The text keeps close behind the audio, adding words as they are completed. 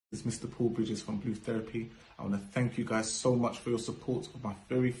It's Mr. Paul Bridges from Blue Therapy. I want to thank you guys so much for your support of my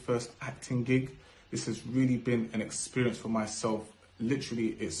very first acting gig. This has really been an experience for myself.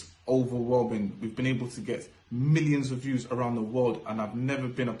 Literally, it's overwhelming. We've been able to get millions of views around the world, and I've never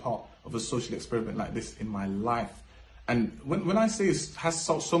been a part of a social experiment like this in my life. And when I say it has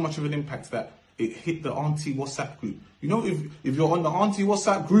so much of an impact that it hit the auntie WhatsApp group. You know, if you're on the auntie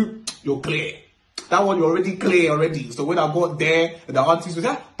WhatsApp group, you're clear. That one, you're already clear already. So when I got there, the aunties was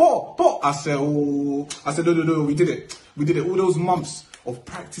like, Paul. I said, no, we did it. We did it. All those months of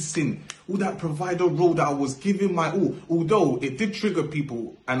practicing, all that provider role that I was giving my all, although it did trigger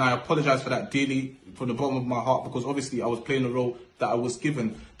people, and I apologize for that dearly from the bottom of my heart, because obviously I was playing a role that I was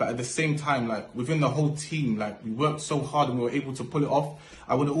given. But at the same time, like within the whole team, like we worked so hard and we were able to pull it off.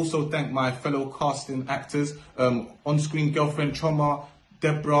 I want to also thank my fellow casting actors, on-screen girlfriend Choma,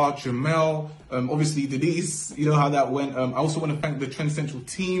 Deborah, Jamel, obviously Denise, you know how that went. I also want to thank the Trend Central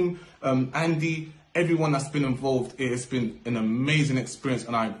team, Andy, everyone that's been involved. It has been an amazing experience,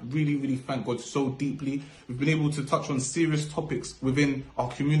 and I really, really thank God so deeply. We've been able to touch on serious topics within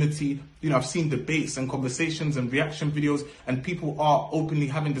our community. You know, I've seen debates and conversations and reaction videos, and people are openly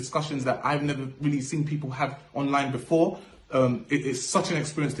having discussions that I've never really seen people have online before. It's such an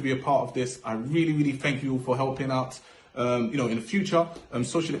experience to be a part of this. I really, really thank you all for helping out. You know, in the future,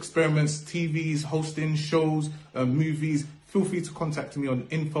 social experiments, TVs, hosting, shows, movies, feel free to contact me on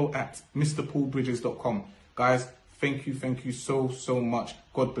info@mrpaulbridges.com. Guys, thank you so much.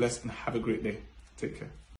 God bless and have a great day. Take care.